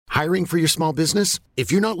Hiring for your small business?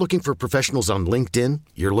 If you're not looking for professionals on LinkedIn,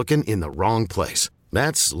 you're looking in the wrong place.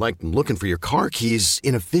 That's like looking for your car keys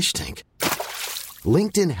in a fish tank.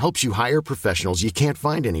 LinkedIn helps you hire professionals you can't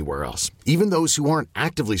find anywhere else, even those who aren't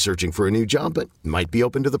actively searching for a new job but might be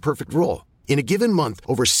open to the perfect role. In a given month,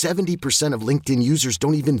 over 70% of LinkedIn users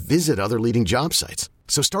don't even visit other leading job sites.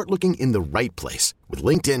 So start looking in the right place. With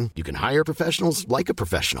LinkedIn, you can hire professionals like a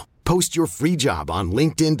professional. Post your free job on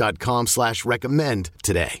linkedin.com/recommend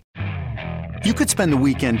today. You could spend the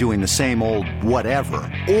weekend doing the same old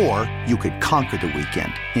whatever, or you could conquer the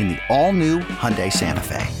weekend in the all-new Hyundai Santa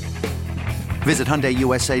Fe. Visit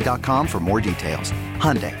HyundaiUSA.com for more details.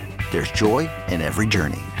 Hyundai, there's joy in every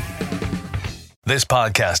journey. This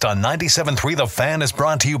podcast on 97.3 The Fan is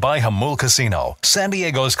brought to you by Jamul Casino, San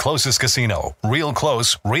Diego's closest casino. Real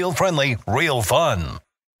close, real friendly, real fun.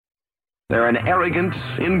 They're an arrogant,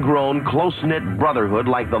 ingrown, close-knit brotherhood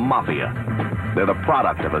like the Mafia. They're the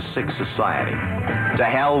product of a sick society. To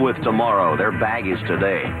hell with tomorrow. Their bag is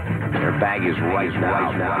today. Their bag is right now.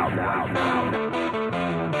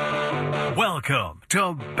 Welcome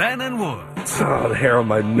to Ben and Woods. Oh, the hair on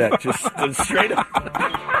my neck just stood straight up.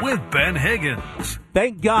 With Ben Higgins.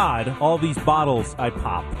 Thank God all these bottles I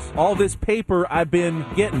popped. All this paper I've been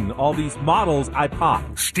getting. All these models I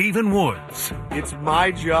popped. Stephen Woods. It's my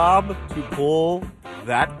job to pull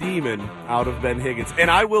that demon out of Ben Higgins, and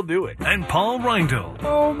I will do it. And Paul Reindl.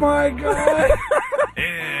 Oh, my God.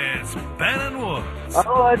 It's Ben and Woods.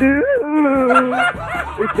 All I do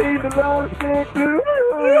is see the love stick through.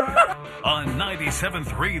 On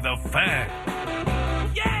 97.3 The Fan.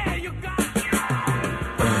 Yeah, you got it.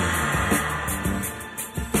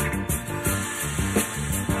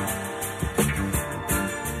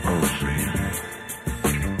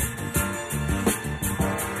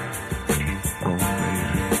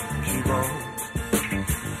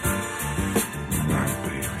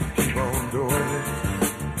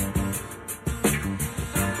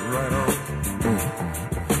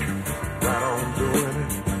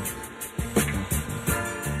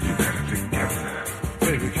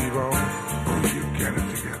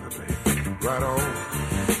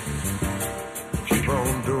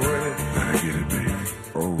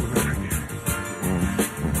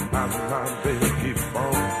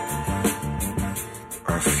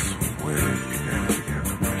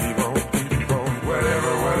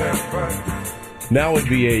 Now would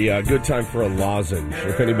be a good time for a lozenge,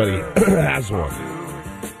 if anybody has one.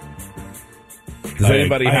 Does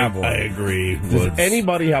anybody have one? I agree. Does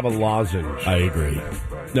anybody have a lozenge? I agree.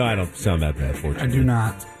 No, I don't sound that bad, fortunately. I do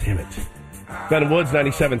not. Damn it. Ben and Woods,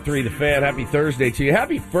 97.3 The Fan. Happy Thursday to you.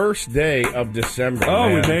 Happy first day of December. Oh,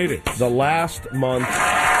 man. we made it. The last month of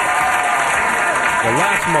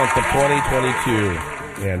 2022,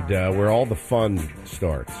 and where all the fun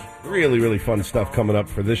starts. Really, really fun stuff coming up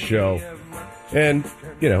for this show. And,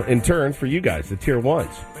 you know, in turn, for you guys, the Tier 1s.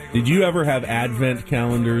 Did you ever have Advent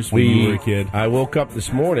calendars when you were a kid? I woke up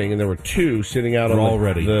this morning, and there were two sitting out on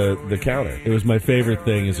the counter. It was my favorite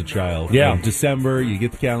thing as a child. Yeah. December, you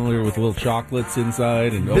get the calendar with little chocolates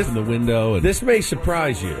inside and open the window. And this may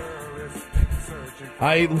surprise you.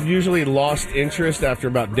 I usually lost interest after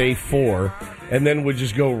about day 4, and then would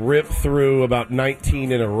just go rip through about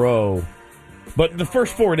 19 in a row. But the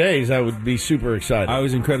first 4 days, I would be super excited. I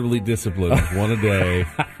was incredibly disciplined. One a day.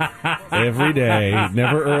 Every day.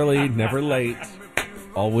 Never early, never late.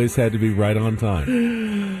 Always had to be right on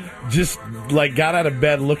time. Just, like, got out of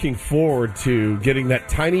bed looking forward to getting that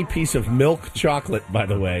tiny piece of milk chocolate, by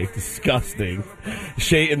the way. Disgusting.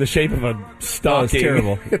 In the shape of a stocking. Oh, it's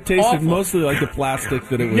terrible. It tasted mostly like the plastic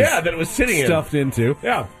that it was sitting stuffed into.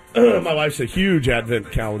 Yeah. My wife's a huge Advent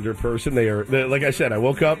calendar person. Like I said, I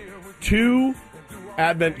woke up, 2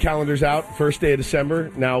 Advent calendars out, first day of December.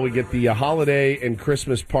 Now we get the holiday and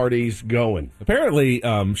Christmas parties going. Apparently,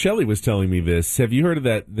 Shelley was telling me this. Have you heard of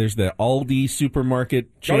that? There's the Aldi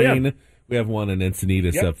supermarket chain. Oh, yeah. We have one in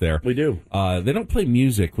Encinitas up there. We do. They don't play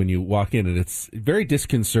music when you walk in, and it's very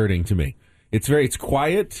disconcerting to me. It's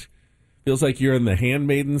quiet. Feels like you're in the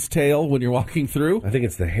Handmaid's Tale when you're walking through. I think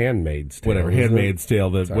it's the Handmaid's Tale. Whatever, Handmaid's Tale,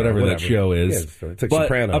 whatever that show is. Yeah, it's like but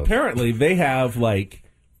Sopranos. Apparently, they have like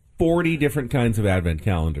 40 different kinds of Advent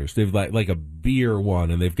calendars. They've like a beer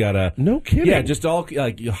one, and they've got a... No kidding. Yeah, just all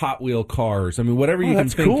like Hot Wheel cars. I mean, whatever you can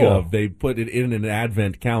think of, they put it in an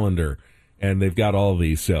Advent calendar, and they've got all of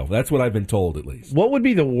these. So that's what I've been told, at least. What would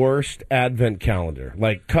be the worst Advent calendar?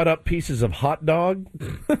 Like cut up pieces of hot dog?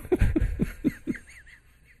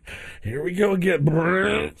 Here we go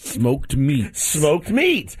again. Smoked meat. Smoked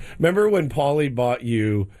meat. Remember when Paulie bought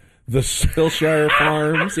you the Hillshire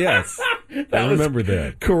Farms? Yes. I remember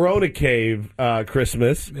that. Corona Cave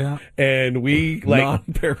Christmas. Yeah. And we like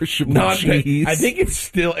non-perishable cheese. I think it's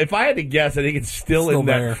still, if I had to guess, I think it's still in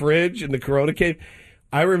there. that fridge in the Corona Cave.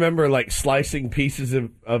 I remember like slicing pieces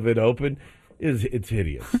of it open. It's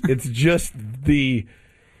hideous. It's just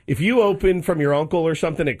if you open from your uncle or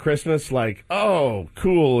something at Christmas, like, oh,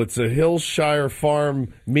 cool, it's a Hillshire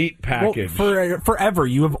Farm meat package. Well, forever,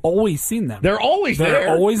 you have always seen them. They're always there. They're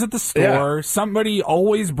always at the store. Yeah. Somebody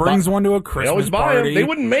always brings one to a Christmas They always buy party. them. They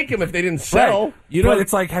wouldn't make them if they didn't sell. Right. But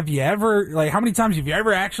it's like, have you ever, like, how many times have you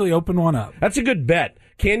ever actually opened one up? That's a good bet.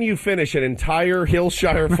 Can you finish an entire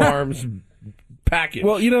Hillshire Farms package?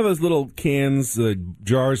 Well, you know those little cans,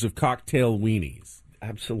 jars of cocktail weenies?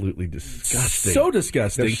 Absolutely disgusting. So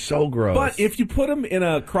disgusting. They're so gross. But if you put them in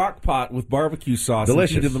a crock pot with barbecue sauce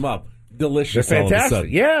Delicious. and heated them up, delicious. They're all of a fantastic.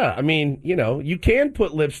 sudden. Yeah, I mean, you can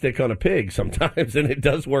put lipstick on a pig sometimes, and it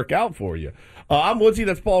does work out for you. I'm Woodsy.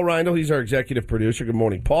 That's Paul Reindl. He's our executive producer. Good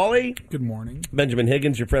morning, Paulie. Good morning. Benjamin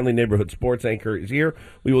Higgins, your friendly neighborhood sports anchor, is here.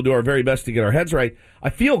 We will do our very best to get our heads right. I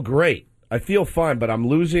feel great. I feel fine, but I'm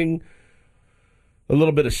losing a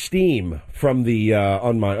little bit of steam from the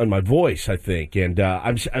on my voice, I think, and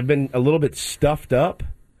I've been a little bit stuffed up,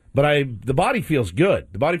 but the body feels good.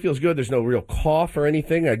 The body feels good. There's no real cough or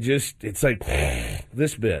anything. It's like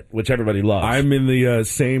this bit, which everybody loves. I'm in the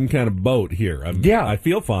same kind of boat here. I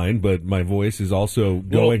feel fine, but my voice is also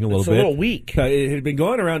going a little bit. It's a little weak. It had been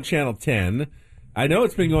going around Channel 10. I know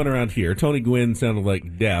it's been going around here. Tony Gwynn sounded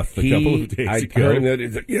like death a couple of days ago. I heard him that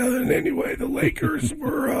he's like, and anyway, the Lakers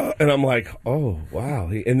were, and I'm like, oh, wow.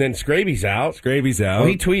 And then Scraby's out. Well,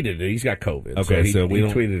 he tweeted it. He's got COVID. Okay, so he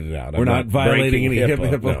tweeted it out. We're not violating any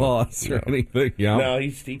HIPAA no, laws or anything. Yeah. No, he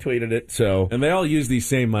tweeted it. So, and they all use these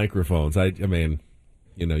same microphones. I mean,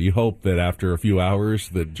 you hope that after a few hours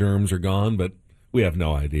that germs are gone, but we have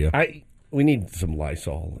no idea. We need some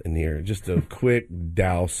Lysol in here. Just a quick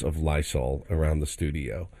douse of Lysol around the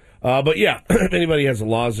studio. But yeah, if anybody has a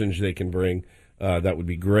lozenge they can bring, that would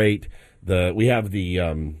be great. We have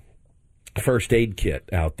the first aid kit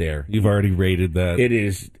out there. You've already rated that. It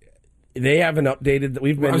is. They haven't updated.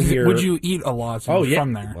 We've been here. Would you eat a lozenge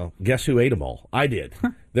from there? Well, guess who ate them all? I did.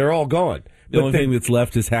 They're all gone. The only thing that's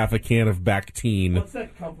left is half a can of Bactine. What's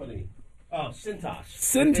that company? Oh, Cintas.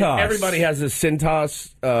 Cintas. Everybody has a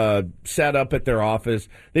Cintas set up at their office.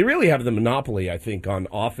 They really have the monopoly, I think, on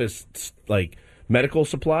office medical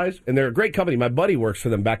supplies, and they're a great company. My buddy works for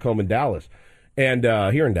them back home in Dallas, and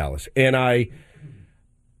here in Dallas. And I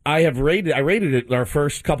rated it in our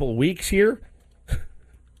first couple of weeks here.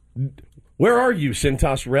 Where are you,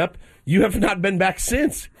 Cintas rep? You have not been back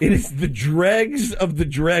since. It is the dregs of the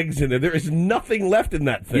dregs in there. There is nothing left in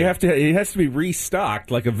that thing. It has to be restocked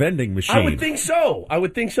like a vending machine. I would think so.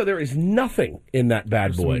 There is nothing in that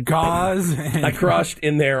bad boy. Some gauze. I crushed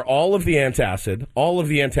in there all of the antacid. All of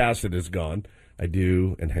the antacid is gone. I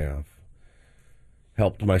do and have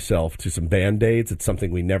helped myself to some Band-Aids. It's something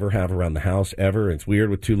we never have around the house ever. It's weird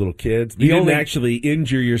with two little kids. You didn't actually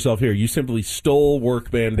injure yourself here. You simply stole work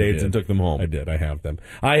Band-Aids and took them home. I did. I have them.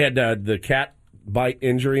 I had the cat bite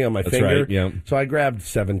injury on my That's finger. Right, yeah. So I grabbed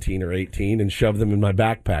 17 or 18 and shoved them in my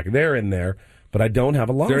backpack. They're in there, but I don't have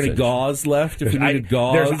a lozenge. Is there any gauze left if you needed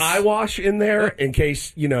gauze? There's eye wash in there in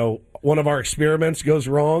case, one of our experiments goes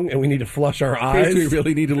wrong and we need to flush our eyes. In case we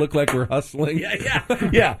really need to look like we're hustling.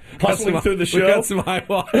 Yeah. Hustling through the show. We got some eye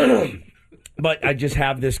wash. But I just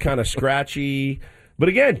have this kind of scratchy. But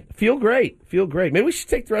again, feel great. Maybe we should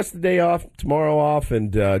take the rest of the day off, tomorrow off,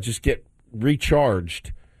 and just get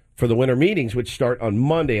recharged for the winter meetings, which start on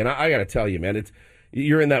Monday. And I got to tell you, man,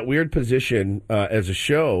 you're in that weird position as a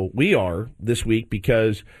show. We are this week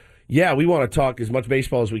because, we want to talk as much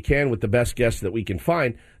baseball as we can with the best guests that we can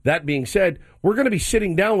find. That being said, we're going to be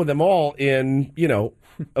sitting down with them all in,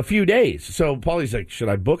 a few days. So Paulie's like, should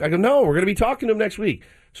I book? I go, no, we're going to be talking to him next week.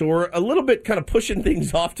 So we're a little bit kind of pushing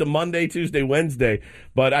things off to Monday, Tuesday, Wednesday.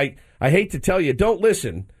 But I hate to tell you, don't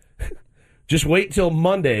listen. Just wait till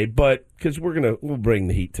Monday, but because we'll bring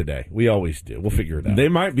the heat today. We always do. We'll figure it out. They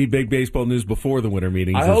might be big baseball news before the winter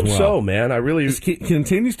meetings. I hope so, man. I really. It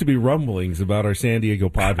continues to be rumblings about our San Diego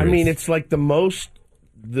Padres. I mean, it's like the most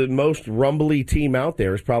rumbly team out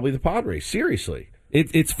there is probably the Padres. Seriously,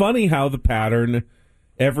 it's funny how the pattern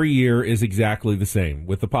every year is exactly the same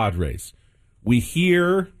with the Padres. We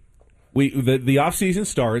hear the offseason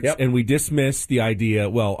starts and we dismiss the idea.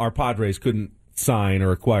 Well, our Padres couldn't sign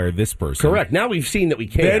or acquire this person. Correct. Now we've seen that we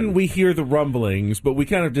can. Then we hear the rumblings, but we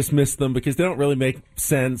kind of dismiss them because they don't really make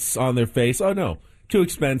sense on their face. Oh, no, too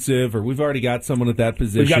expensive, or we've already got someone at that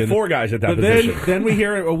position. We've got 4 guys at that position. Then we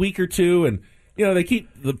hear a week or two, and they keep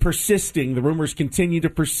persisting. The rumors continue to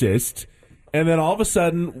persist, And then all of a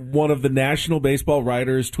sudden, one of the national baseball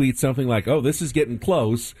writers tweets something like, "Oh, this is getting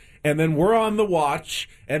close." And then we're on the watch,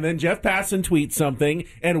 and then Jeff Passan tweets something,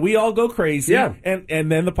 and we all go crazy. Yeah.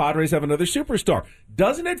 And then the Padres have another superstar.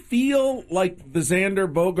 Doesn't it feel like the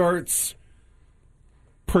Xander Bogaerts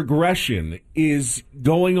progression is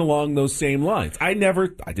going along those same lines? I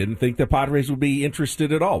didn't think the Padres would be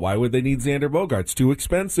interested at all. Why would they need Xander Bogaerts? Too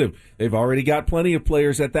expensive. They've already got plenty of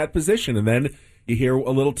players at that position. And then you hear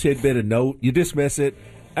a little tidbit, a note, you dismiss it.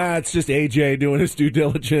 It's just AJ doing his due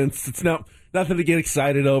diligence. It's nothing to get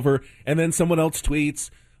excited over. And then someone else tweets,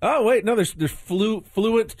 "Oh, wait, no, there's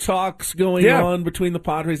fluent talks going on between the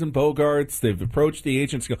Padres and Bogaerts. They've approached the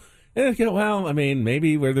agents." Well, I mean,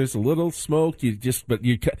 maybe where there's a little smoke,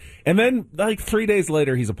 and then like 3 days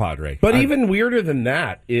later, he's a Padre. But even weirder than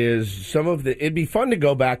that is it'd be fun to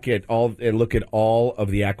go back and look at all of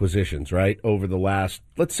the acquisitions, right, over the last,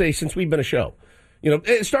 let's say, since we've been a show.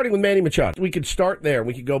 Starting with Manny Machado. We could start there.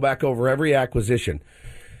 We could go back over every acquisition.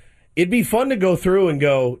 It'd be fun to go through and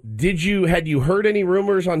go, had you heard any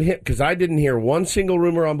rumors on him? Because I didn't hear one single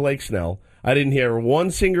rumor on Blake Snell. I didn't hear one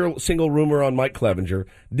single rumor on Mike Clevenger.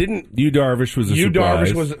 Yu Darvish was a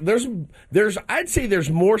surprise. I'd say there's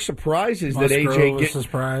more surprises that Musgrove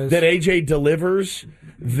AJ delivers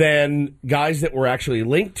than guys that we're actually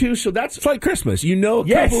linked to. So it's like Christmas. A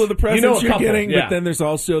couple of the presents you're getting, but then there's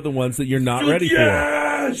also the ones that you're not ready for.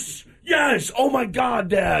 Yes. Oh my God,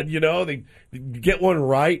 Dad. They get one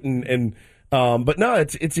right but no,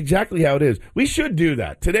 it's exactly how it is. We should do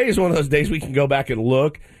that. Today is one of those days we can go back and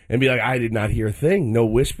look and be like, I did not hear a thing, no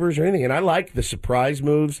whispers or anything. And I like the surprise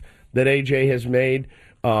moves that AJ has made.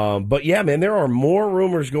 But yeah, man, there are more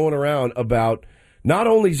rumors going around about not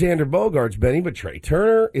only Xander Bogaerts, Benny, but Trey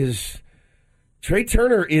Turner is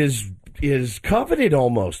coveted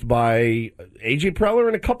almost by AJ Preller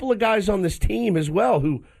and a couple of guys on this team as well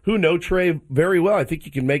who know Trey very well. I think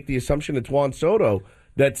you can make the assumption that Juan Soto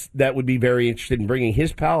that would be very interested in bringing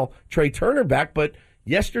his pal Trey Turner back. But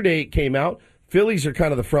yesterday it came out, Phillies are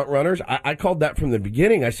kind of the front runners. I called that from the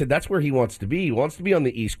beginning. I said that's where he wants to be. He wants to be on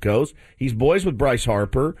the East Coast. He's boys with Bryce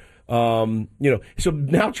Harper. So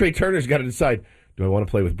now Trey Turner's got to decide, do I want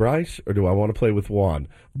to play with Bryce or do I want to play with Juan?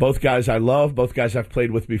 Both guys I love, both guys I've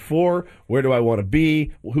played with before. Where do I want to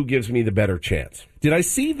be? Who gives me the better chance? Did I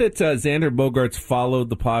see that Xander Bogaerts followed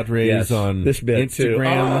the Padres on this bit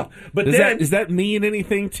Instagram? But does that mean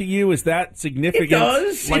anything to you? Is that significant? It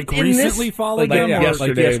does. Recently followed them?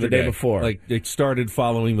 Yesterday or the day before. Like they started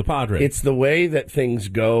following the Padres. It's the way that things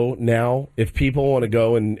go now. If people want to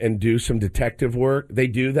go and do some detective work, they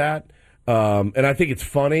do that. And I think it's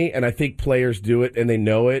funny, and I think players do it, and they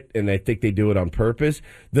know it, and I think they do it on purpose.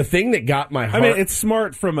 The thing that got my heart... I mean, it's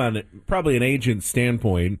smart from probably an agent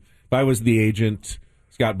standpoint. If I was the agent,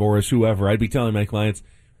 Scott Boras, whoever, I'd be telling my clients,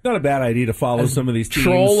 not a bad idea to follow some of these teams.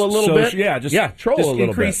 Troll a little bit? Troll a little bit.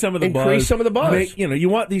 Increase some of the buzz. Increase some of the buzz. You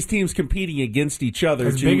want these teams competing against each other.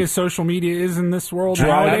 As big as social media is in this world,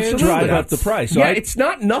 drive up the price. So it's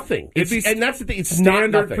not nothing. And that's the thing. It's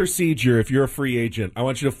standard procedure. If you're a free agent, I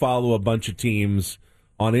want you to follow a bunch of teams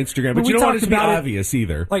on Instagram, but you don't want it to be obvious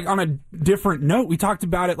either. Like, on a different note, we talked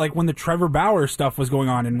about it like when the Trevor Bauer stuff was going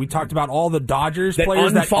on, and we talked about all the Dodgers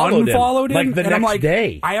players that unfollowed him. Like the next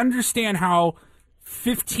day. I understand how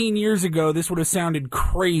 15 years ago this would have sounded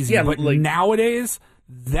crazy, but nowadays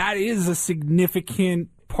that is a significant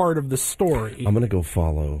part of the story. I'm going to go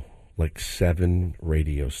follow like 7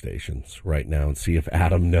 radio stations right now and see if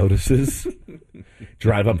Adam notices.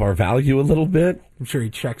 Drive up our value a little bit. I'm sure he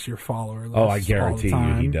checks your follower list. Oh, I guarantee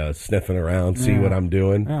you he does. Sniffing around, see what I'm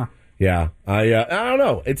doing. Yeah. I don't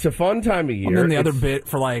know. It's a fun time of year. And then the other bit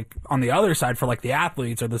for on the other side for the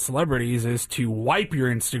athletes or the celebrities is to wipe your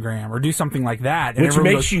Instagram or do something like that. And which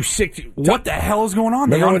makes you sick. What the hell is going on?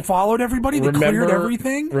 They unfollowed everybody? They cleared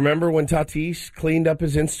everything? Remember when Tatis cleaned up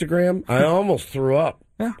his Instagram? I almost threw up.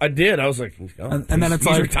 Yeah. I did. I was like, and then it's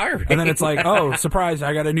like, retiring. And then it's like, oh, surprise!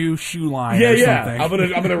 I got a new shoe line.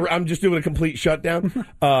 Something. I'm just doing a complete shutdown.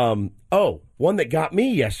 One that got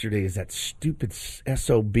me yesterday is that stupid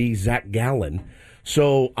SOB Zach Gallen.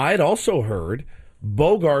 So I had also heard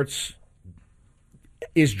Bogaerts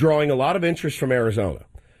is drawing a lot of interest from Arizona.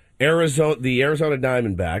 The Arizona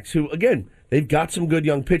Diamondbacks, who again, they've got some good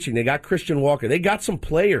young pitching. They got Christian Walker. They got some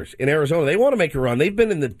players in Arizona. They want to make a run. They've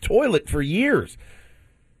been in the toilet for years.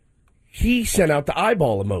 He sent out the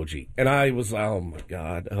eyeball emoji, and I was like,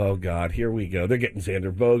 oh, God, here we go. They're getting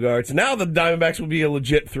Xander Bogaerts. Now the Diamondbacks will be a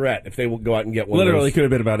legit threat if they will go out and get one Literally of those. Could have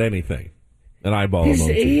been about anything. An eyeball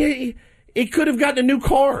emoji. It could have gotten a new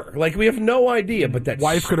car. Like, we have no idea, but that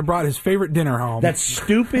wife could have brought his favorite dinner home. That's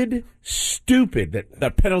stupid.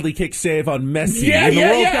 That penalty kick save on Messi in the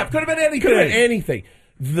World Cup. Could have been anything. Could have been anything.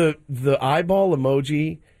 The eyeball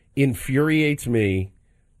emoji infuriates me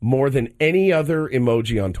more than any other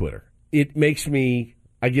emoji on Twitter. It makes me,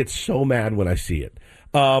 I get so mad when I see it.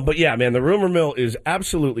 But yeah, man, the rumor mill is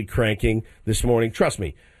absolutely cranking this morning. Trust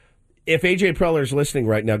me. If AJ Preller's listening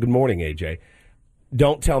right now, good morning, AJ.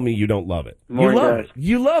 Don't tell me you don't love it. Morning, you love guys. it.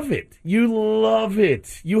 You love it. You love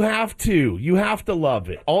it. You have to. You have to love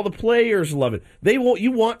it. All the players love it.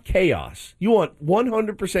 You want chaos. You want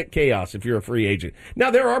 100% chaos if you're a free agent. Now,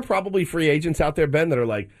 there are probably free agents out there, Ben, that are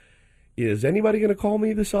like, is anybody going to call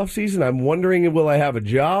me this offseason? I'm wondering, will I have a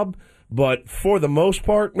job? But for the most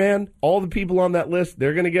part, man, all the people on that list,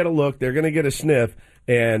 they're going to get a look. They're going to get a sniff.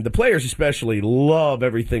 And the players especially love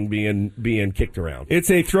everything being kicked around. It's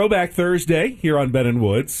a Throwback Thursday here on Ben and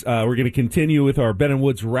Woods. We're going to continue with our Ben and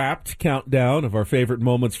Woods Wrapped countdown of our favorite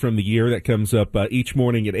moments from the year. That comes up each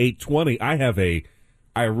morning at 8:20. I have a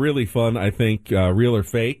really fun, I think, real or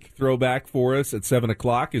fake throwback for us at 7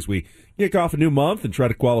 o'clock as we kick off a new month and try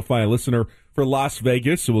to qualify a listener for Las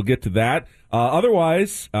Vegas. So we'll get to that.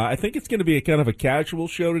 Otherwise, I think it's going to be a kind of a casual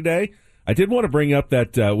show today. I did want to bring up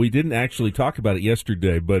that we didn't actually talk about it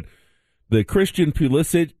yesterday, but the Christian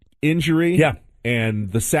Pulisic injury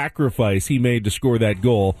and the sacrifice he made to score that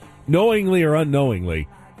goal, knowingly or unknowingly,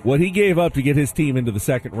 what he gave up to get his team into the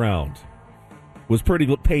second round was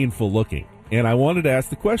pretty painful looking. And I wanted to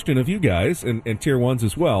ask the question of you guys, and Tier 1s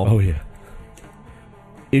as well. Oh, yeah.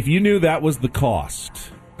 If you knew that was the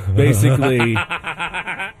cost, basically,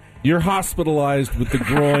 you're hospitalized with the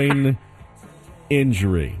groin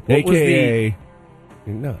injury, a.k.a.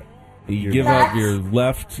 you give up your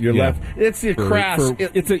left. It's a crass.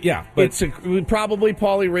 It would probably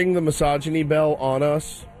Paulie ring the misogyny bell on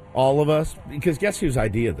us, all of us, because guess whose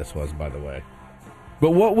idea this was, by the way?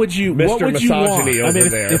 But what would you, Mr. what would Misogyny you want? over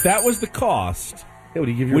there? If that was the cost, would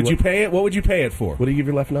you pay it? What would you pay it for? What do you give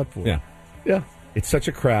your left nut for? Yeah. It's such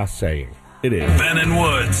a crass saying. It is. Ben and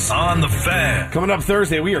Woods on the Fan. Coming up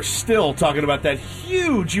Thursday, we are still talking about that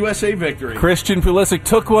huge USA victory. Christian Pulisic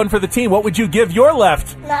took one for the team. What would you give your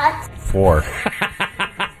left nut for?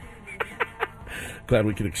 Glad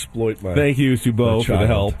we could exploit my. Thank you to Bo for the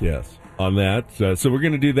help. Yes. On that. So we're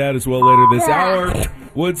going to do that as well later this hour.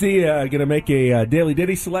 Woodsy going to make a Daily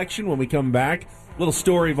Ditty selection when we come back. Little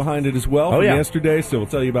story behind it as well from yesterday, so we'll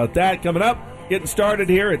tell you about that coming up. Getting started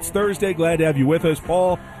here. It's Thursday. Glad to have you with us.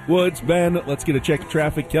 Paul, Woods, Ben. Let's get a check of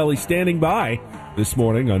traffic. Kelly standing by this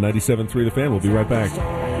morning on 97.3 The Fan. We'll be right back.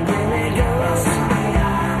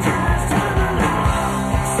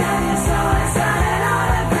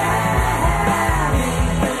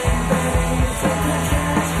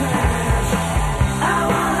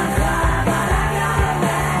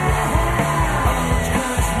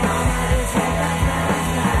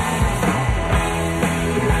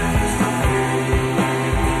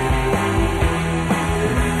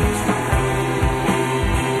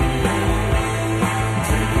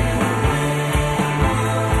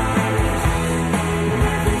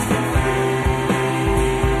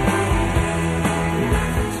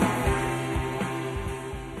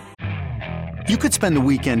 You could spend the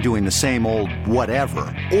weekend doing the same old whatever,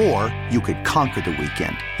 or you could conquer the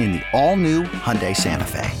weekend in the all-new Hyundai Santa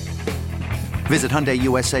Fe. Visit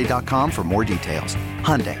HyundaiUSA.com for more details.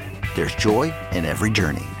 Hyundai, there's joy in every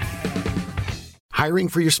journey. Hiring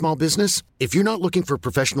for your small business? If you're not looking for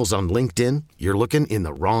professionals on LinkedIn, you're looking in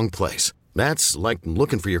the wrong place. That's like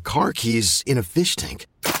looking for your car keys in a fish tank.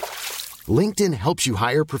 LinkedIn helps you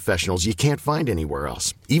hire professionals you can't find anywhere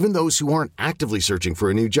else, even those who aren't actively searching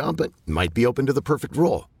for a new job but might be open to the perfect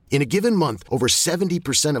role. In a given month, over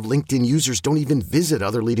 70% of LinkedIn users don't even visit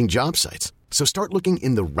other leading job sites. So start looking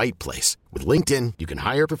in the right place. With LinkedIn, you can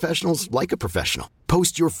hire professionals like a professional.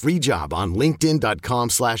 Post your free job on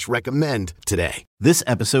linkedin.com/recommend today. This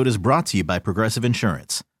episode is brought to you by Progressive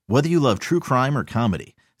Insurance. Whether you love true crime or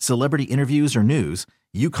comedy, celebrity interviews or news,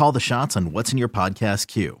 you call the shots on what's in your podcast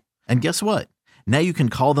queue. And guess what? Now you can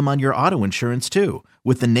call them on your auto insurance too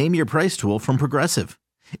with the Name Your Price tool from Progressive.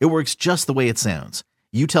 It works just the way it sounds.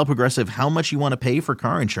 You tell Progressive how much you want to pay for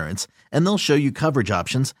car insurance, and they'll show you coverage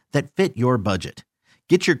options that fit your budget.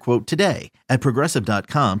 Get your quote today at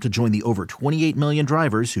Progressive.com to join the over 28 million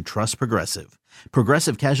drivers who trust Progressive.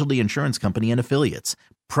 Progressive Casualty Insurance Company and Affiliates.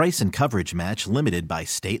 Price and coverage match limited by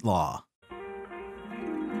state law.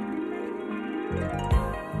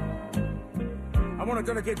 I want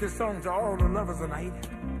to dedicate this song to all the lovers tonight.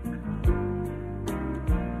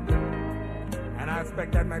 And I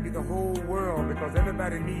expect that might be the whole world, because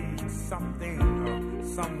everybody needs something or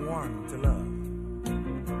someone to love.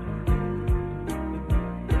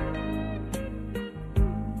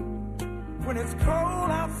 When it's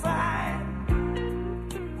cold outside,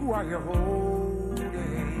 who are you holding?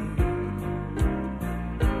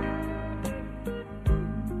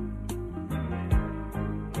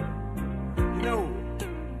 You know,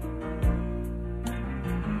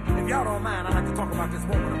 if y'all don't mind, I'd like to talk about this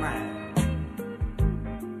woman of mine.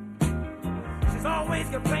 She's always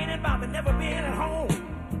complaining about me never being at home.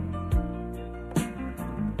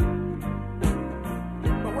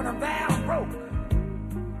 But when I'm there, I'm broke.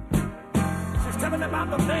 She's telling me about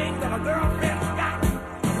the things that her girlfriend's got,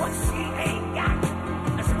 what she ain't got.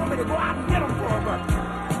 And she want me to go out and get them for her.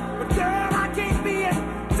 But girl, I can't be in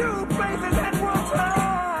two places at one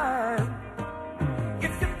time.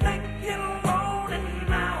 If you think you're lonely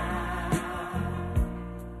now,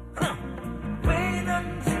 wait until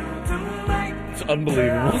tonight. It's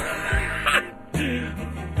unbelievable.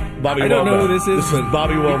 Bobby I don't know Womack. who this is, but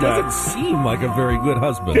Bobby Womack. He doesn't seem like a very good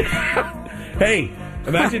husband. Hey,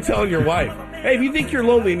 imagine telling your wife, hey, if you think you're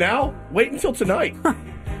lonely now, wait until tonight.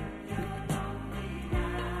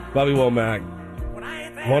 Bobby Womack,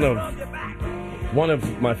 one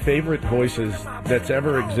of my favorite voices that's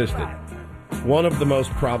ever existed. One of the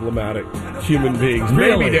most problematic human beings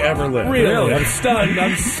maybe to ever live. Really? I'm stunned.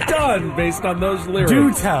 I'm stunned based on those lyrics.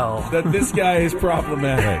 Do tell. That this guy is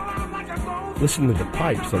problematic. Listen to the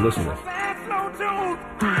pipes. So listen to this.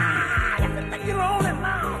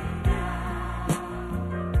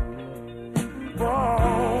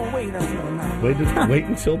 Wait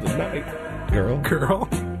until tonight, girl.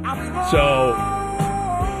 So,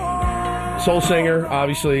 soul singer,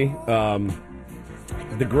 obviously.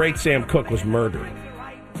 The great Sam Cooke was murdered.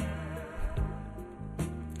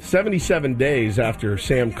 77 days after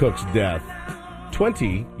Sam Cooke's death,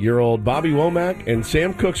 20-year-old Bobby Womack and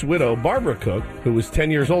Sam Cooke's widow, Barbara Cooke, who was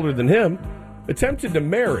 10 years older than him, attempted to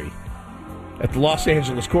marry at the Los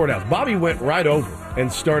Angeles courthouse. Bobby went right over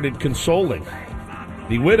and started consoling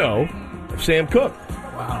the widow of Sam Cooke.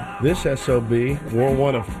 Wow. This SOB wore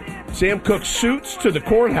one of Sam Cooke's suits to the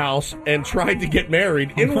courthouse and tried to get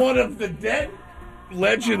married in one of the dead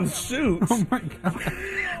legend's suits. Oh, my God.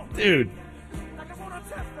 Dude.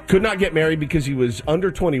 Could not get married because he was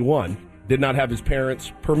under 21, did not have his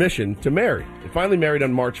parents' permission to marry. They finally married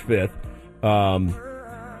on March 5th,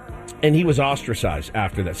 and he was ostracized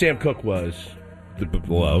after that. Sam Cooke was the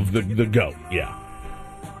GOAT, yeah.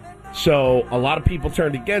 So a lot of people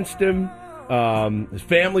turned against him. His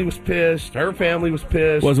family was pissed. Her family was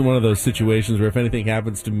pissed. It wasn't one of those situations where if anything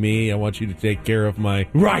happens to me, I want you to take care of my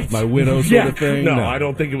widow sort of thing. No, I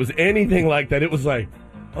don't think it was anything like that. It was like,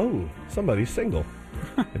 oh, somebody's single.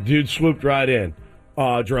 The dude swooped right in.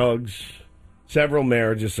 Drugs, several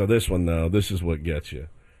marriages. So this one, though, this is what gets you.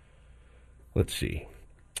 Let's see.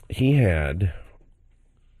 He had...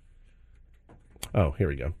 Oh, here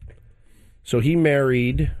we go. So he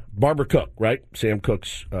married Barbara Cooke, right? Sam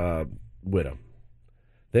Cooke's widow.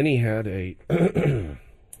 Then he had an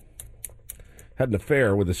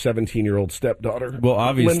affair with a 17-year-old stepdaughter. Well,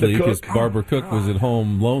 obviously, because Barbara Cooke was at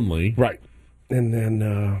home lonely. Right. And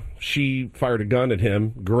then she fired a gun at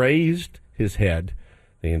him, grazed his head.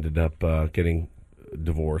 They ended up getting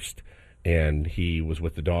divorced, and he was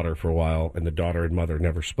with the daughter for a while, and the daughter and mother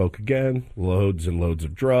never spoke again. Loads and loads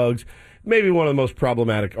of drugs. Maybe one of the most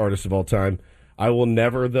problematic artists of all time. I will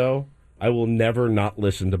never not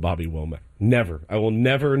listen to Bobby Womack. Never. I will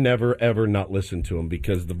never, ever not listen to him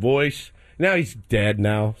because the voice, now he's dead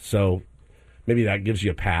now, so maybe that gives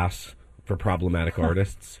you a pass for problematic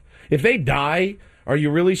artists. If they die, are you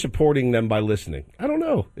really supporting them by listening? I don't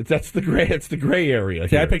know. It's the gray area.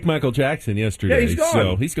 See, I picked Michael Jackson yesterday. Yeah, he's gone.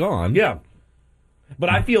 So he's gone. Yeah. But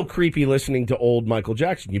I feel creepy listening to old Michael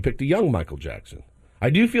Jackson. You picked a young Michael Jackson. I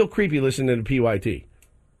do feel creepy listening to PYT.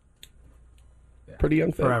 Pretty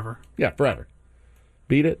young thing. Forever. Yeah, forever.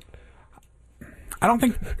 Beat it. I don't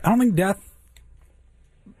think death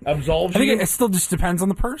absolves you. I think you? it still just depends on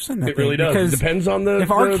the person. It really does. It depends on the... If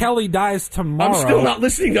R. Kelly dies tomorrow... I'm still not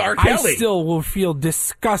listening to R. Kelly. I still will feel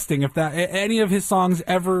disgusting if any of his songs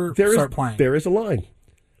ever start playing. There is a line.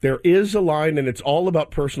 There is a line, and it's all about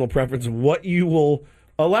personal preference of what you will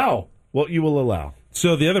allow. What you will allow.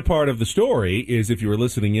 So the other part of the story is if you were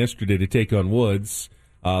listening yesterday to Take on Woods,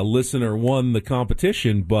 listener won the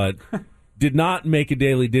competition, but did not make a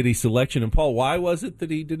Daily Diddy selection. And Paul, why was it that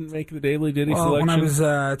he didn't make the Daily Diddy selection? When I was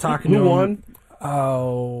talking to him... Who won?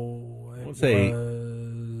 It was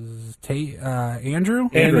Andrew?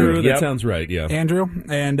 Andrew, that sounds right, yeah. Andrew.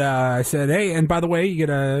 And I said, hey, and by the way, you get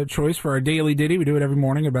a choice for our Daily Diddy. We do it every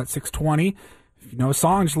morning at about 6:20. If you know a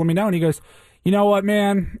song, just let me know. And he goes, you know what,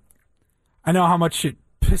 man? I know how much it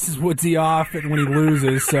pisses Woodsy off when he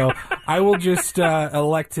loses, so I will just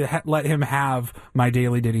elect to let him have my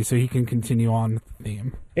daily ditty so he can continue on with the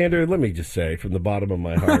theme. Andrew, let me just say from the bottom of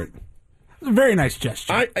my heart, it's a very nice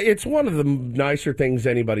gesture. It's one of the nicer things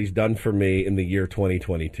anybody's done for me in the year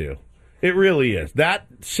 2022. It really is. That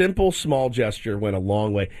simple, small gesture went a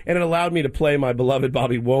long way, and it allowed me to play my beloved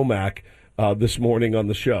Bobby Womack this morning on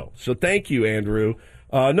the show. So thank you, Andrew.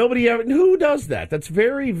 Nobody ever. Who does that? That's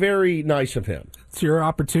very, very nice of him. It's your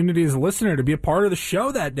opportunity as a listener to be a part of the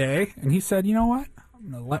show that day. And he said, you know what?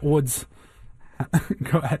 I'm going to let Woods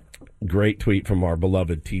go ahead. Great tweet from our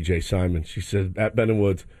beloved TJ Simon. She said, at Ben and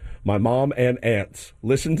Woods, my mom and aunts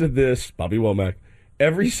listen to this, Bobby Womack,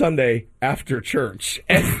 every Sunday after church.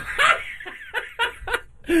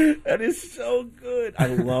 That is so good. I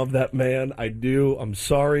love that man. I do. I'm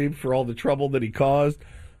sorry for all the trouble that he caused.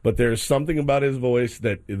 But there's something about his voice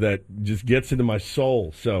that just gets into my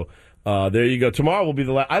soul. So there you go. Tomorrow will be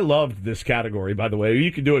the last. I loved this category, by the way.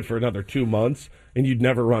 You could do it for another 2 months, and you'd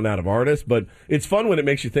never run out of artists. But it's fun when it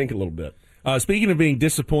makes you think a little bit. Speaking of being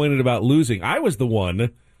disappointed about losing, I was the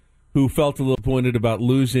one who felt a little disappointed about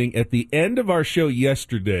losing at the end of our show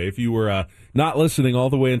yesterday. If you were not listening all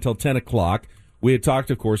the way until 10 o'clock, we had talked,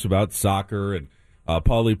 of course, about soccer and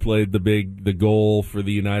Paulie played the goal for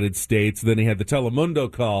the United States. Then he had the Telemundo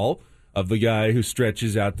call of the guy who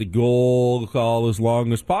stretches out the goal call as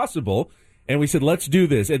long as possible. And we said, let's do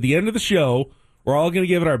this. At the end of the show, we're all going to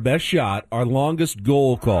give it our best shot, our longest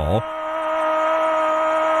goal call,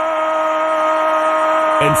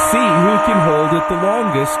 and see who can hold it the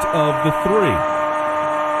longest of the three.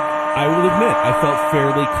 I will admit, I felt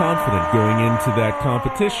fairly confident going into that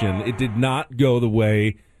competition. It did not go the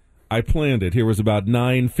way I planned it. Here was about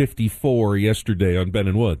 9:54 yesterday on Ben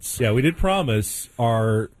and Woods. Yeah, we did promise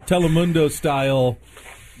our Telemundo-style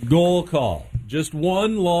goal call. Just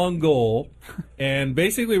one long goal, and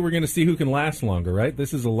basically we're going to see who can last longer, right?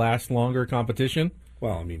 This is a last longer competition.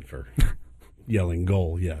 Well, I mean, for yelling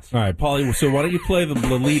goal, yes. All right, Paulie, so why don't you play the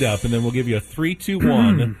lead up, and then we'll give you a 3, 2,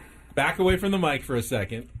 1. Back away from the mic for a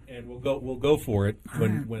second, and we'll go for it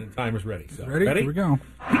when the time is ready. So, ready? Here we go.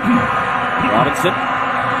 Robinson.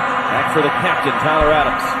 Back for the captain, Tyler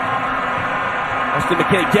Adams. Austin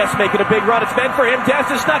McKinney, Des making a big run. It's meant for him.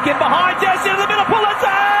 Des is stuck in behind. Des into the middle. Pulisic!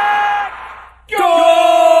 Goal!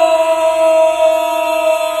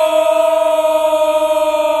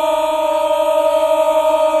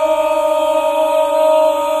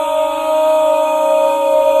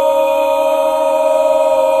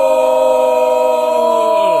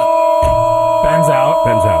 Ben's out.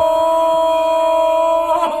 Ben's out.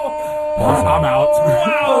 I'm out.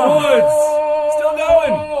 Wow, Woods! Still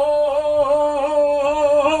going.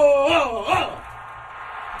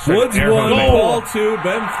 Woods 1, Paul 2,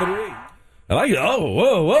 Ben 3. I like it. Oh,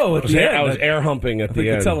 whoa. At the end. I was air humping at the end.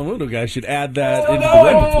 I think the Telemundo guy should add that into the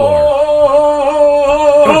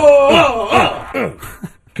repertoire.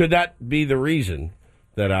 Could that be the reason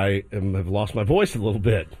that I have lost my voice a little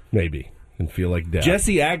bit, maybe, and feel like death?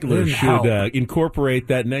 Jesse Agler should incorporate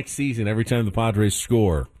that next season every time the Padres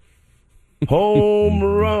score. Home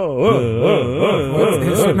run.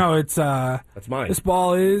 No, it's that's mine. This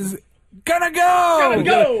ball is gonna go. Gonna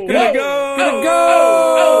go. Gonna go. Gonna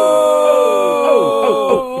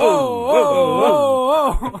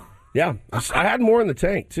go. Yeah, I had more in the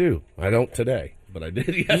tank too. I don't today, but I did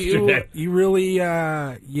yesterday. You really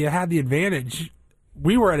you had the advantage.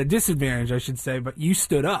 We were at a disadvantage, I should say, but you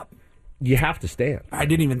stood up. You have to stand. I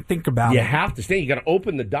didn't even think about it. You have to stand. You got to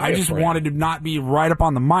open the diaphragm. I just wanted to not be right up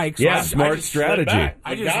on the mic. So yeah, smart strategy.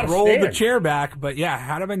 I just rolled the chair back, but yeah,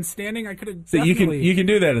 had I been standing, I could have. So you can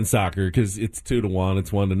do that in soccer because it's 2-1,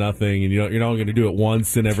 it's 1-0, and you're not going to do it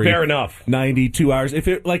once in every fair enough 92 hours. If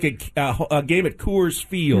it like a game at Coors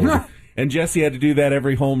Field, and Jesse had to do that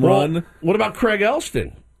every home run. What about Craig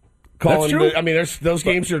Elston? That's true. Those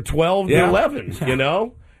games are 12 to 11. You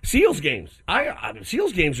know. Seals games.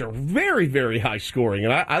 Seals games are very, very high scoring,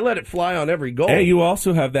 and I let it fly on every goal. Hey, you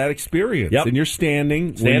also have that experience, and you're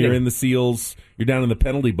standing when you're in the Seals. You're down in the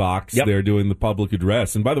penalty box there doing the public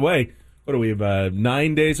address. And by the way, what are we about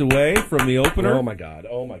 9 days away from the opener? Oh my God!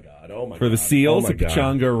 For the Seals at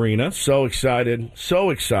Pechanga Arena. So excited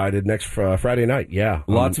next Friday night. Yeah,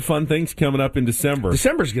 lots of fun things coming up in December.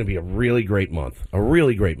 December's going to be a really great month.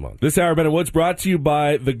 This hour, Ben and Woods, brought to you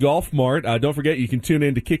by the Golf Mart. Don't forget, you can tune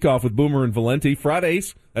in to Kickoff with Boomer and Valenti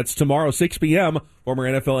Fridays. That's tomorrow, 6 p.m. Former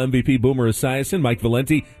NFL MVP Boomer Esiason, Mike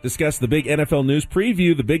Valenti discuss the big NFL news,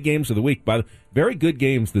 preview the big games of the week. Very good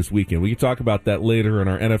games this weekend. We can talk about that later in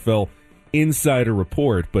our NFL Insider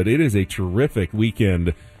Report, but it is a terrific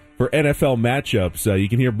weekend for NFL matchups. You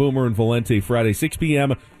can hear Boomer and Valenti Friday, 6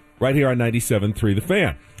 p.m. right here on 97.3 The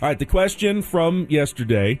Fan. All right, the question from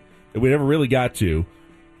yesterday that we never really got to,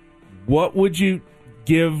 what would you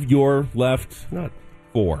give your left nut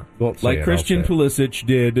for? Like Christian Pulisic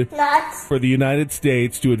did for the United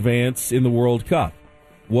States to advance in the World Cup.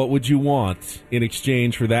 What would you want in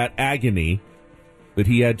exchange for that agony that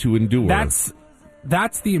he had to endure? That's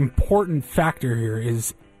the important factor here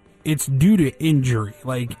is it's due to injury.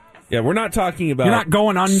 Like, yeah, we're not talking about you're not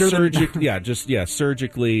going under surgically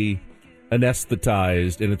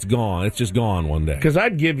anesthetized and it's gone. It's just gone one day. Because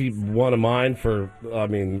I'd give you one of mine for, I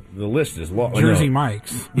mean, the list is long. Jersey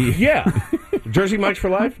Mike's. Yeah. Jersey Mike's for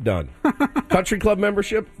life? Done. Country club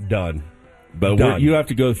membership? Done. But you have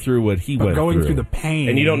to go through what he went going through the pain.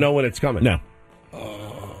 And you don't know when it's coming. No.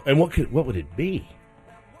 And what would it be?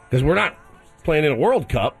 Because we're not playing in a World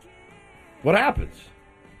Cup. What happens?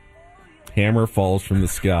 Hammer falls from the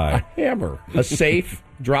sky. A hammer. A safe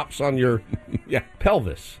drops on your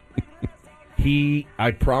pelvis.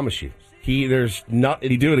 I promise you, he'd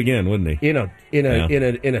do it again, wouldn't he?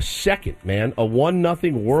 In a second, man. A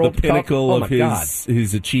 1-0 World Cup. The pinnacle of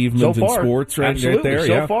his achievements in sports, right there.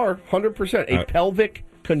 So far, 100%. A pelvic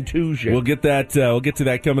contusion. We'll get that. We'll get to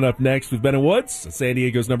that coming up next with Ben and Woods, San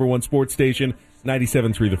Diego's #1 sports station,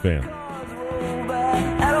 97.3 The Fan.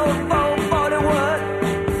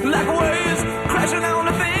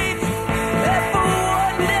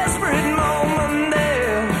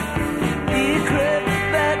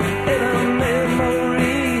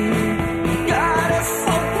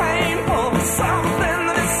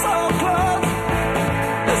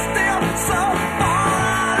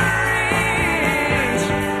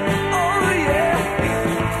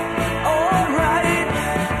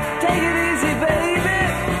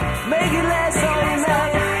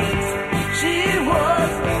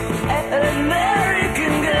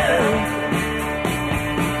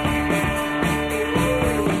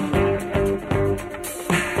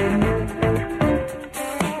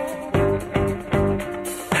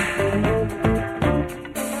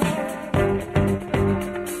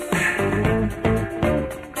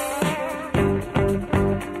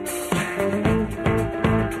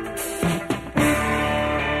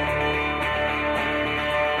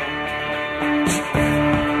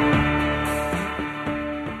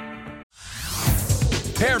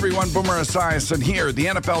 Boomer Esiason here. The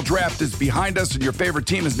NFL draft is behind us, and your favorite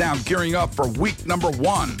team is now gearing up for week number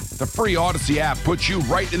 1. The free Odyssey app puts you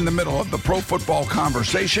right in the middle of the pro football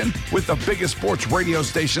conversation with the biggest sports radio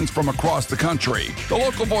stations from across the country. The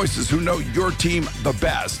local voices who know your team the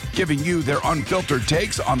best, giving you their unfiltered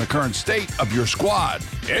takes on the current state of your squad.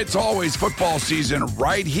 It's always football season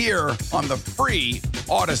right here on the free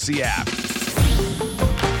Odyssey app.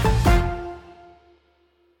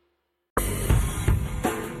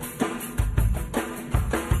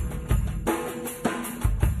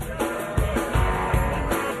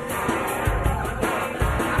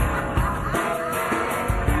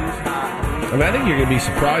 I think you're going to be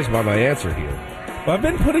surprised by my answer here. Well, I've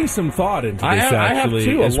been putting some thought into this I have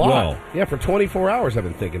too, as a lot. Well. Yeah, for 24 hours I've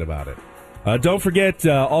been thinking about it. Don't forget,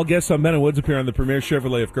 all guests on Ben and Woods appear on the Premier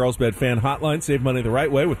Chevrolet of Carlsbad fan hotline. Save money the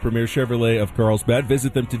right way with Premier Chevrolet of Carlsbad.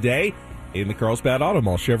 Visit them today in the Carlsbad Auto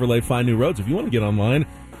Mall. Chevrolet, find new roads. If you want to get online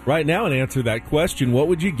right now and answer that question, what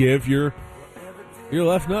would you give your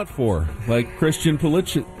left nut for? Like Christian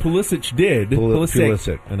Pulisic did.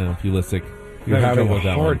 Pulisic. I know, Pulisic. You're having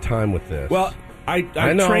a hard time with this. Well, I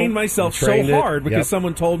trained myself so hard because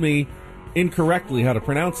someone told me incorrectly how to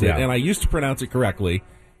pronounce it, and I used to pronounce it correctly,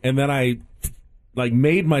 and then I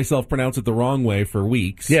made myself pronounce it the wrong way for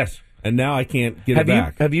weeks. Yes. And now I can't get it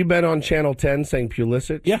back. Have you been on Channel 10 saying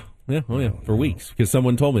Pulisic? Yeah, for weeks, because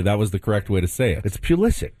someone told me that was the correct way to say it. It's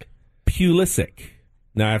Pulisic.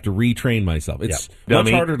 Now I have to retrain myself. It's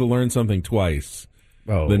much harder to learn something twice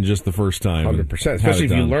than just the first time. 100%. Especially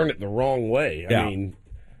if you learn it the wrong way. I mean,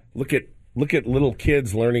 look at little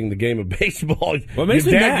kids learning the game of baseball. What makes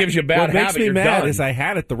me mad, gives you a bad habit. What makes me mad done. is I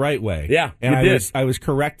had it the right way. Yeah, and you did. I was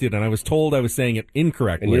corrected, and I was told I was saying it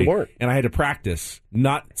incorrectly. And you weren't. And I had to practice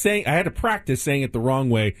I had to practice saying it the wrong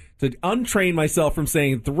way to untrain myself from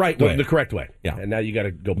saying it the right way. The correct way. Yeah. And now you got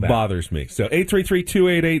to go back. Bothers me. So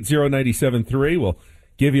 833-288-0973. We'll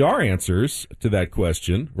give you our answers to that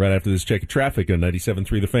question right after this check of traffic on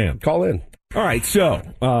 97.3 The Fan. Call in. All right,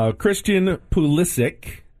 so Christian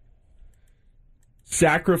Pulisic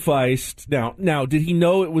sacrificed. Now, did he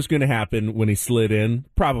know it was going to happen when he slid in?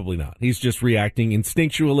 Probably not. He's just reacting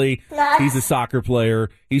instinctually. He's a soccer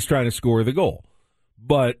player. He's trying to score the goal.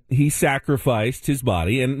 But he sacrificed his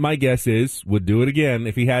body, and my guess is would do it again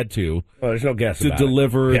if he had to. Well, there's no guess to about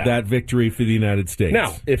deliver it. that victory for the United States.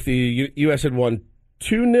 Now, if the U.S. had won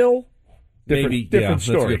 2-0, Different story. That's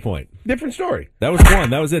a good point. Different story. That was one.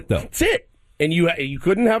 That was it, though. That's it. And you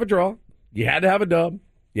couldn't have a draw. You had to have a dub.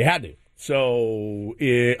 You had to. So,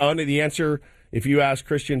 under the answer, if you ask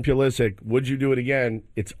Christian Pulisic, would you do it again?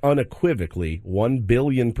 It's unequivocally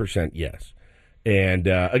 1,000,000,000% yes. And,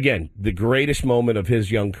 again, the greatest moment of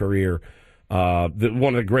his young career, one of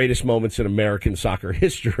the greatest moments in American soccer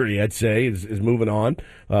history, I'd say, is moving on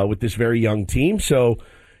with this very young team. So,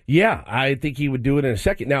 yeah, I think he would do it in a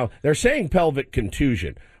second. Now, they're saying pelvic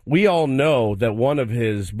contusion. We all know that one of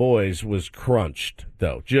his boys was crunched,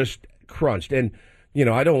 though, just crunched. And, you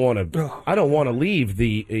know, I don't want to leave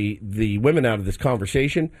the women out of this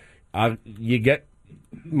conversation.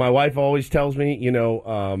 My wife always tells me, you know,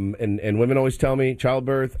 and women always tell me,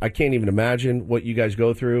 childbirth, I can't even imagine what you guys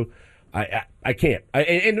go through. I can't.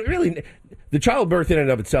 And really, the childbirth in and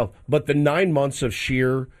of itself, but the 9 months of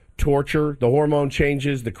sheer torture, the hormone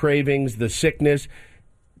changes, the cravings, the sickness.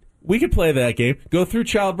 We could play that game. Go through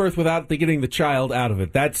childbirth without getting the child out of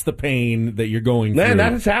it. That's the pain that you're going through. Man,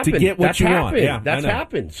 that has happened. To get what that's you happened. want. Yeah, that's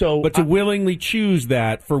happened. So, but to willingly choose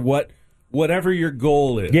that for whatever your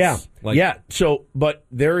goal is. Yeah. So, but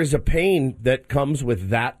there is a pain that comes with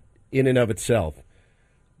that in and of itself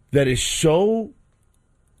that is so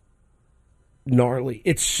gnarly.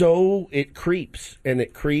 It creeps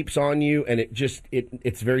on you, and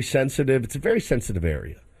it's very sensitive. It's a very sensitive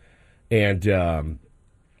area. And,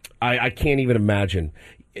 I can't even imagine.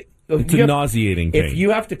 It's a nauseating pain. If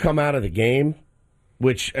you have to come out of the game,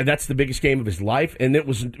 which that's the biggest game of his life, and it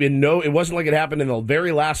wasn't like it happened in the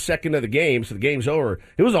very last second of the game, so the game's over.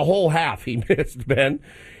 It was a whole half he missed, Ben.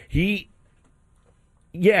 He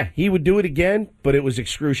would do it again, but it was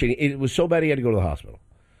excruciating. It was so bad he had to go to the hospital.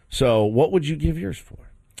 So what would you give yours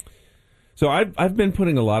for? So I've been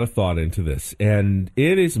putting a lot of thought into this, and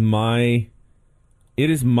it is my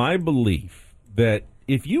belief that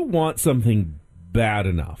if you want something bad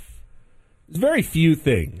enough, there's very few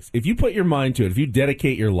things. If you put your mind to it, if you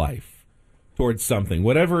dedicate your life towards something,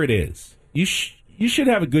 whatever it is, you should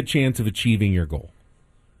have a good chance of achieving your goal.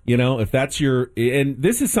 You know, if that's and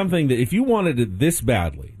this is something that if you wanted it this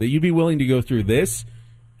badly, that you'd be willing to go through this,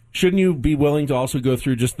 shouldn't you be willing to also go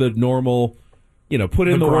through just the normal, you know, put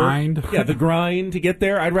in the grind? Work? Yeah, the grind to get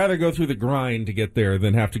there. I'd rather go through the grind to get there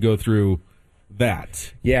than have to go through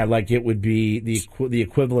that. Yeah, like it would be the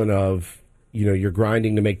equivalent of, you know, you're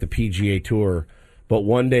grinding to make the PGA Tour, but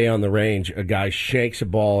one day on the range, a guy shanks a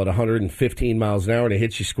ball at 115 miles an hour and it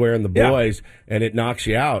hits you square in the boys and it knocks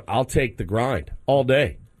you out. I'll take the grind all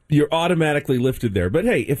day. You're automatically lifted there. But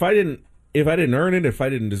hey, if I didn't earn it, if I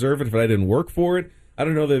didn't deserve it, if I didn't work for it, I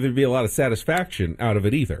don't know that there'd be a lot of satisfaction out of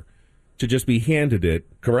it either. To just be handed it.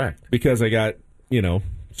 Correct. Because I got, you know,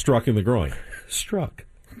 struck in the groin. Struck.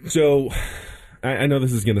 So I know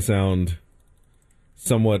this is going to sound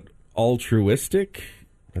somewhat altruistic.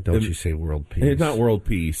 Don't you say world peace. It's not world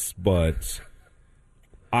peace, but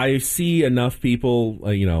I see enough people,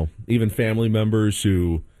 you know, even family members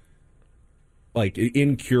who, like,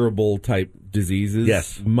 incurable type diseases.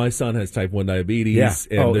 Yes. My son has type 1 diabetes,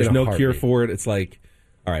 and there's no cure for it. It's like,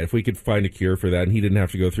 all right, if we could find a cure for that and he didn't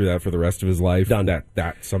have to go through that for the rest of his life,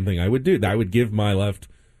 that's something I would do. I would give my left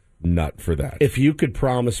nut for that. If you could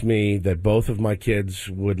promise me that both of my kids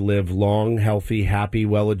would live long, healthy, happy,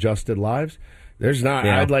 well-adjusted lives,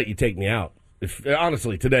 I'd let you take me out.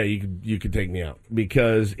 Honestly, today you could take me out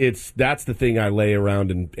because that's the thing I lay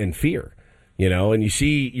around and fear. You know, and you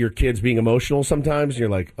see your kids being emotional sometimes, and you're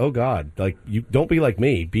like, "Oh God, like you don't be like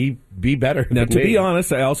me. Be better." Now, to me. be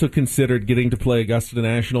honest, I also considered getting to play Augusta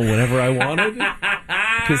National whenever I wanted,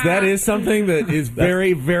 because that is something that is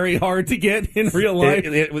very, very hard to get in real life.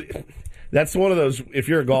 That's one of those. If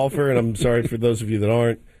you're a golfer, and I'm sorry for those of you that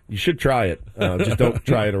aren't, you should try it. Just don't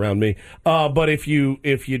try it around me. But if you,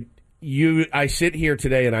 I sit here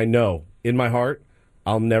today, and I know in my heart,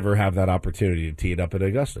 I'll never have that opportunity to tee it up at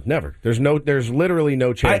Augusta. Never. There's literally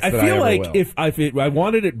no chance. I feel like will. if I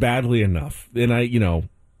wanted it badly enough, then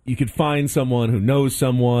you could find someone who knows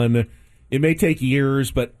someone. It may take years,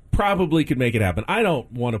 but probably could make it happen. I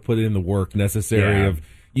don't want to put in the work necessary of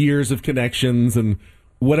years of connections and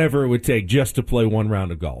whatever it would take just to play one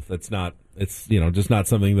round of golf. It's just not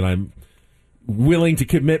something that I'm willing to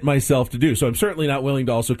commit myself to do. So I'm certainly not willing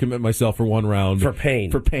to also commit myself for one round for pain,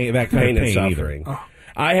 that kind of pain and suffering. Either.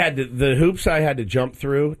 I had the hoops I had to jump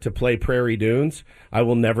through to play Prairie Dunes. I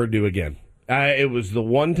will never do again. It was the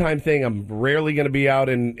one-time thing. I'm rarely going to be out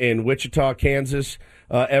in Wichita, Kansas,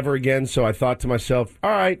 ever again. So I thought to myself,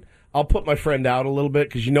 all right, I'll put my friend out a little bit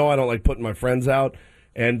because I don't like putting my friends out.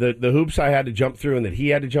 And the hoops I had to jump through and that he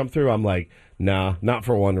had to jump through, I'm like, nah, not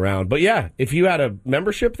for one round. But yeah, if you had a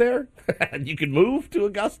membership there, you could move to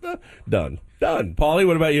Augusta. Done. Paulie,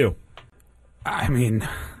 what about you? I mean,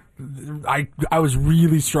 I was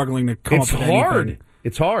really struggling to come up with anything.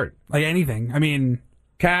 It's hard. Like anything. I mean,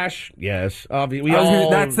 cash, yes.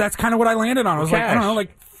 That's kind of what I landed on. I was cash. like, I don't know,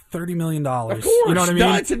 like $30 million. Of course. You know what I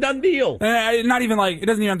mean? It's a done deal. Not even like, it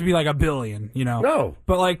doesn't even have to be like $1 billion, you know? No.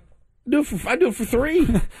 But like, I do it for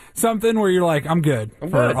 $3. Something where you're like, I'm good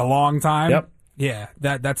for a long time. Yep. Yeah,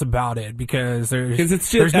 that's about it because there's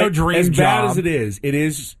just, no dream as job. bad as it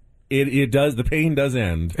does. The pain does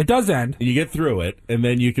end. It does end. You get through it, and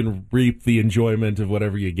then you can reap the enjoyment of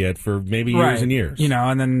whatever you get for maybe years and years. You know,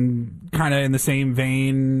 and then kind of in the same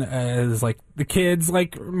vein as like the kids,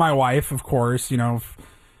 like my wife, of course. You know,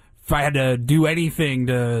 if I had to do anything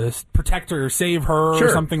to protect her, or save her, or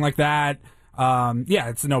something like that, yeah,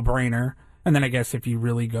 it's a no-brainer. And then I guess if you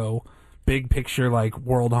really go big picture, like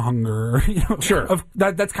world hunger, you know,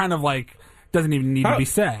 that's kind of like. Doesn't even need to be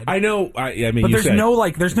said. I know. I mean, but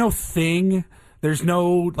there's no thing. There's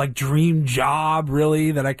no like dream job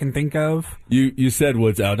really that I can think of. You said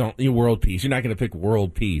Woods out. Don't you world peace? You're not going to pick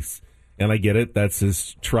world peace, and I get it. That's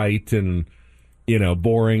as trite and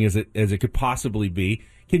boring as it could possibly be.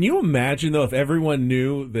 Can you imagine though if everyone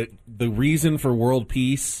knew that the reason for world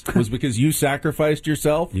peace was because you sacrificed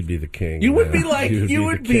yourself? You'd be the king. You would be like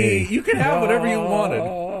you could have whatever you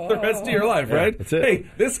wanted. The rest of your life, right? That's it. Hey,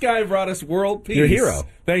 this guy brought us world peace. You're a hero.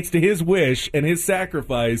 Thanks to his wish and his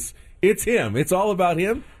sacrifice. It's him. It's all about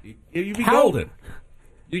him. You'd be golden.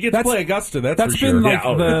 You get to play Augusta, that's for sure. Been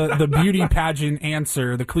like the beauty pageant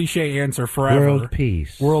answer, the cliche answer forever. World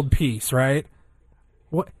peace. World peace, right?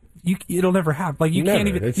 What? It'll never happen. Like you can't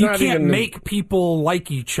even make people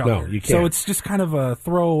like each other. No, you can't. So it's just kind of a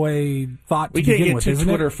throwaway thought to begin with, isn't it? We can't get two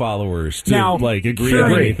Twitter followers to now, agree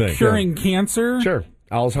on anything. Curing cancer,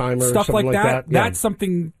 Alzheimer's, stuff like that. Yeah. That's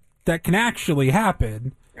something that can actually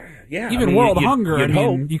happen. Yeah, even world hunger.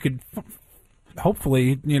 You could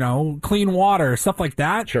hopefully, clean water, stuff like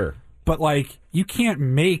that. Sure, but like you can't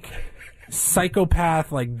make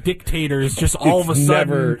psychopath like dictators just all of a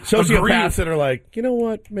sudden sociopaths that are like, you know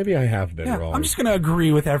what? Maybe I have been wrong. I'm just going to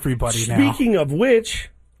agree with everybody now. Speaking of which,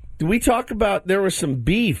 did we talk about there was some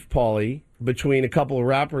beef, Paulie, between a couple of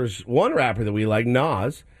rappers? One rapper that we like,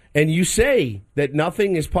 Nas. And you say that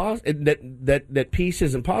nothing is possible, that peace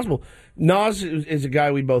isn't possible. Nas is a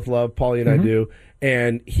guy we both love, Paulie and I do,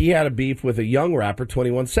 and he had a beef with a young rapper,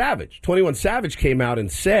 21 Savage. 21 Savage came out and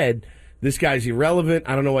said, this guy's irrelevant,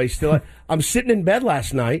 I don't know why he's still... I'm sitting in bed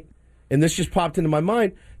last night, and this just popped into my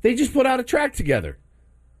mind. They just put out a track together.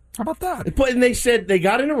 How about that? And they said they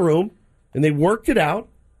got in a room, and they worked it out,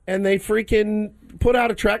 and they freaking... put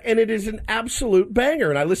out a track, and it is an absolute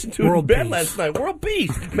banger. And I listened to it in bed last night. World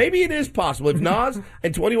peace. Maybe it is possible if Nas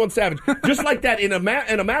and 21 Savage, just like that, in a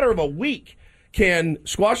matter of a week, can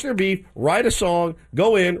squash their beef, write a song,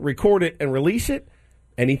 go in, record it, and release it.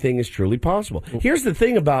 Anything is truly possible. Here's the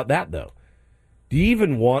thing about that, though. Do you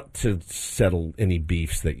even want to settle any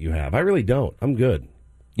beefs that you have? I really don't. I'm good.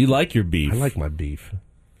 You like your beef. I like my beef.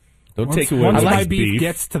 Don't take away once my my beef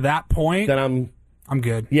gets to that point, then I'm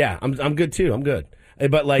good. Yeah, I'm good too. I'm good.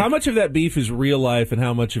 But like, how much of that beef is real life, and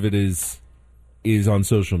how much of it is on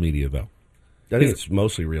social media, though? I think it's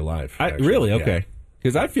mostly real life. Really? Okay.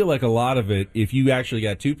 Because I feel like a lot of it, if you actually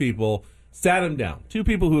got two people, sat them down, two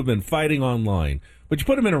people who have been fighting online, but you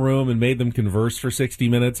put them in a room and made them converse for 60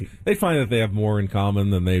 minutes, they find that they have more in common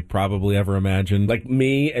than they probably ever imagined. Like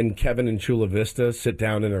me and Kevin in Chula Vista sit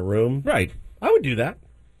down in a room. Right. I would do that.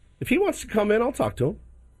 If he wants to come in, I'll talk to him.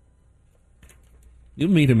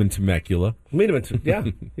 You'll meet him in Temecula.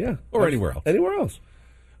 Yeah. Or anywhere else. Anywhere else.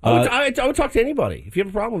 I would talk to anybody. If you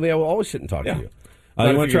have a problem with me, I will always sit and talk to you.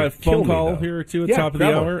 You want to try a phone call here or two at the top of the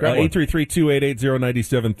hour?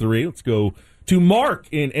 833-288-0973. Let's go to Mark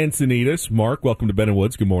in Encinitas. Mark, welcome to Ben and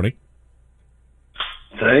Woods. Good morning.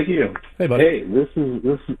 Thank you. Hey, buddy. Hey, this is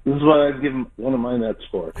what I'd give one of my nuts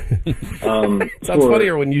for. Sounds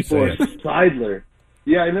funnier when you say it. Seidler.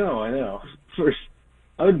 Yeah, I know. First,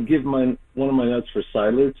 I would give one of my nuts for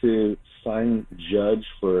Seidler to sign Judge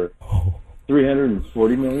for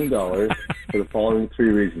 $340 million for the following three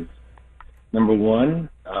reasons. Number one,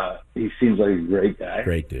 he seems like a great guy.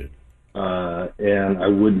 Great dude. And I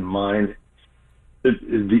wouldn't mind.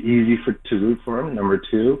 It'd be easy to root for him. Number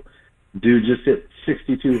two, dude just hit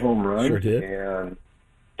 62 home runs. Sure did. And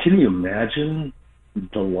can you imagine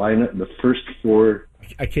the lineup, the first four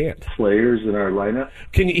I can't. players in our lineup?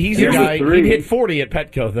 He's a guy. He'd hit 40 at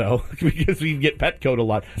Petco, though, because we get Petco'd a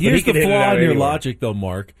lot. Here's the flaw in your logic, though,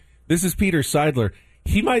 Mark. This is Peter Seidler.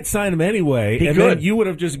 he might sign him anyway, He and could. then you would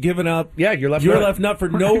have just given up. Yeah, you're left You're nut. left nut for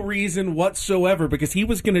no reason whatsoever because he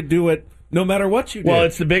was going to do it no matter what you did. Well,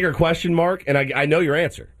 it's the bigger question mark, and I know your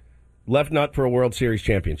answer. Left nut for a World Series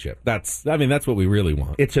championship. That's what we really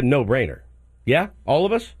want. It's a no-brainer. Yeah, all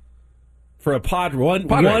of us for a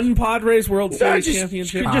one Padres World Series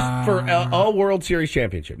championship. Just for a World Series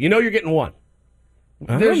championship. You know you're getting one.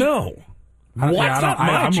 I don't know. What's not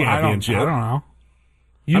my championship? I don't know.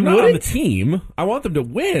 I'm not on the team. I want them to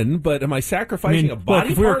win, but am I sacrificing a body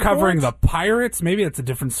look, if we were part covering for the Pirates, maybe it's a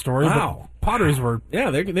different story. Wow. But Padres were...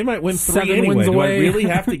 Yeah, they might win 3 7 anyway. wins Do away. I really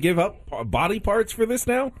have to give up body parts for this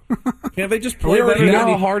now? Can't they just play better? Do you know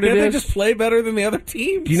how hard it Can't they is? just play better than the other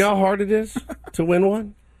teams? Do you know how hard it is to win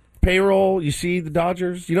one? Payroll, you see the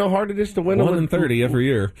Dodgers. You know how hard it is to win 1 in 30 every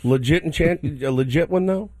year. Legit a legit one,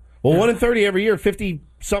 though? Well, 1 in 30 every year,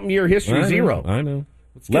 50-something year history, zero. I know.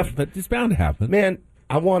 But it's bound to happen. Man,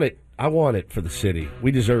 I want it. I want it for the city.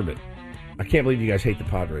 We deserve it. I can't believe you guys hate the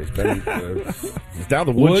Padres. Ben, it's now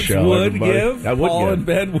the Wood Show. Would everybody. give. That would Paul give. and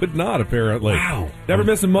Ben would not, apparently. Wow. Never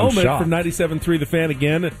miss a moment shocked. from 97.3 The Fan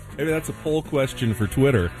again. Maybe that's a poll question for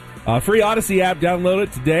Twitter. Free Odyssey app. Download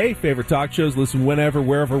it today. Favorite talk shows. Listen whenever,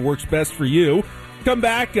 wherever works best for you. Come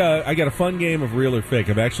back. I got a fun game of Real or Fake.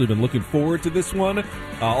 I've actually been looking forward to this one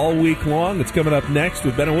all week long. It's coming up next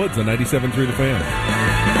with Ben and Woods on 97.3 The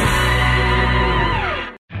Fan.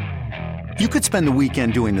 You could spend the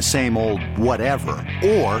weekend doing the same old whatever,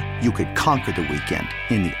 or you could conquer the weekend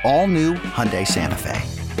in the all-new Hyundai Santa Fe.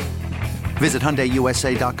 Visit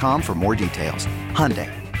HyundaiUSA.com for more details. Hyundai,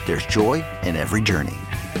 there's joy in every journey.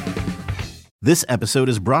 This episode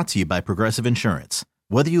is brought to you by Progressive Insurance.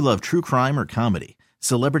 Whether you love true crime or comedy,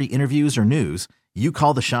 celebrity interviews or news, you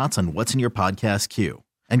call the shots on what's in your podcast queue.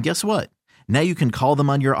 And guess what? Now you can call them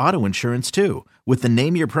on your auto insurance too with the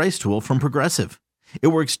Name Your Price tool from Progressive. It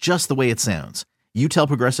works just the way it sounds. You tell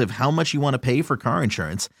Progressive how much you want to pay for car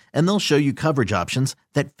insurance, and they'll show you coverage options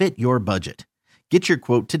that fit your budget. Get your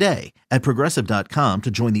quote today at Progressive.com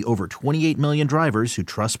to join the over 28 million drivers who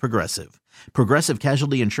trust Progressive. Progressive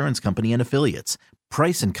Casualty Insurance Company and Affiliates.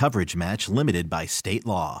 Price and coverage match limited by state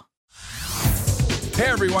law. Hey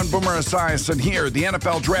everyone, Boomer Esiason here. The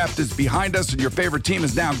NFL Draft is behind us and your favorite team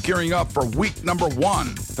is now gearing up for week number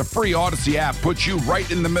 1. The free Odyssey app puts you right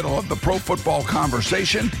in the middle of the pro football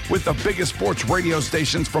conversation with the biggest sports radio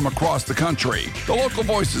stations from across the country. The local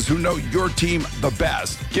voices who know your team the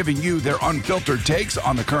best, giving you their unfiltered takes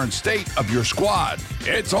on the current state of your squad.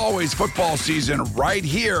 It's always football season right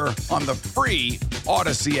here on the free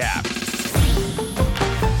Odyssey app.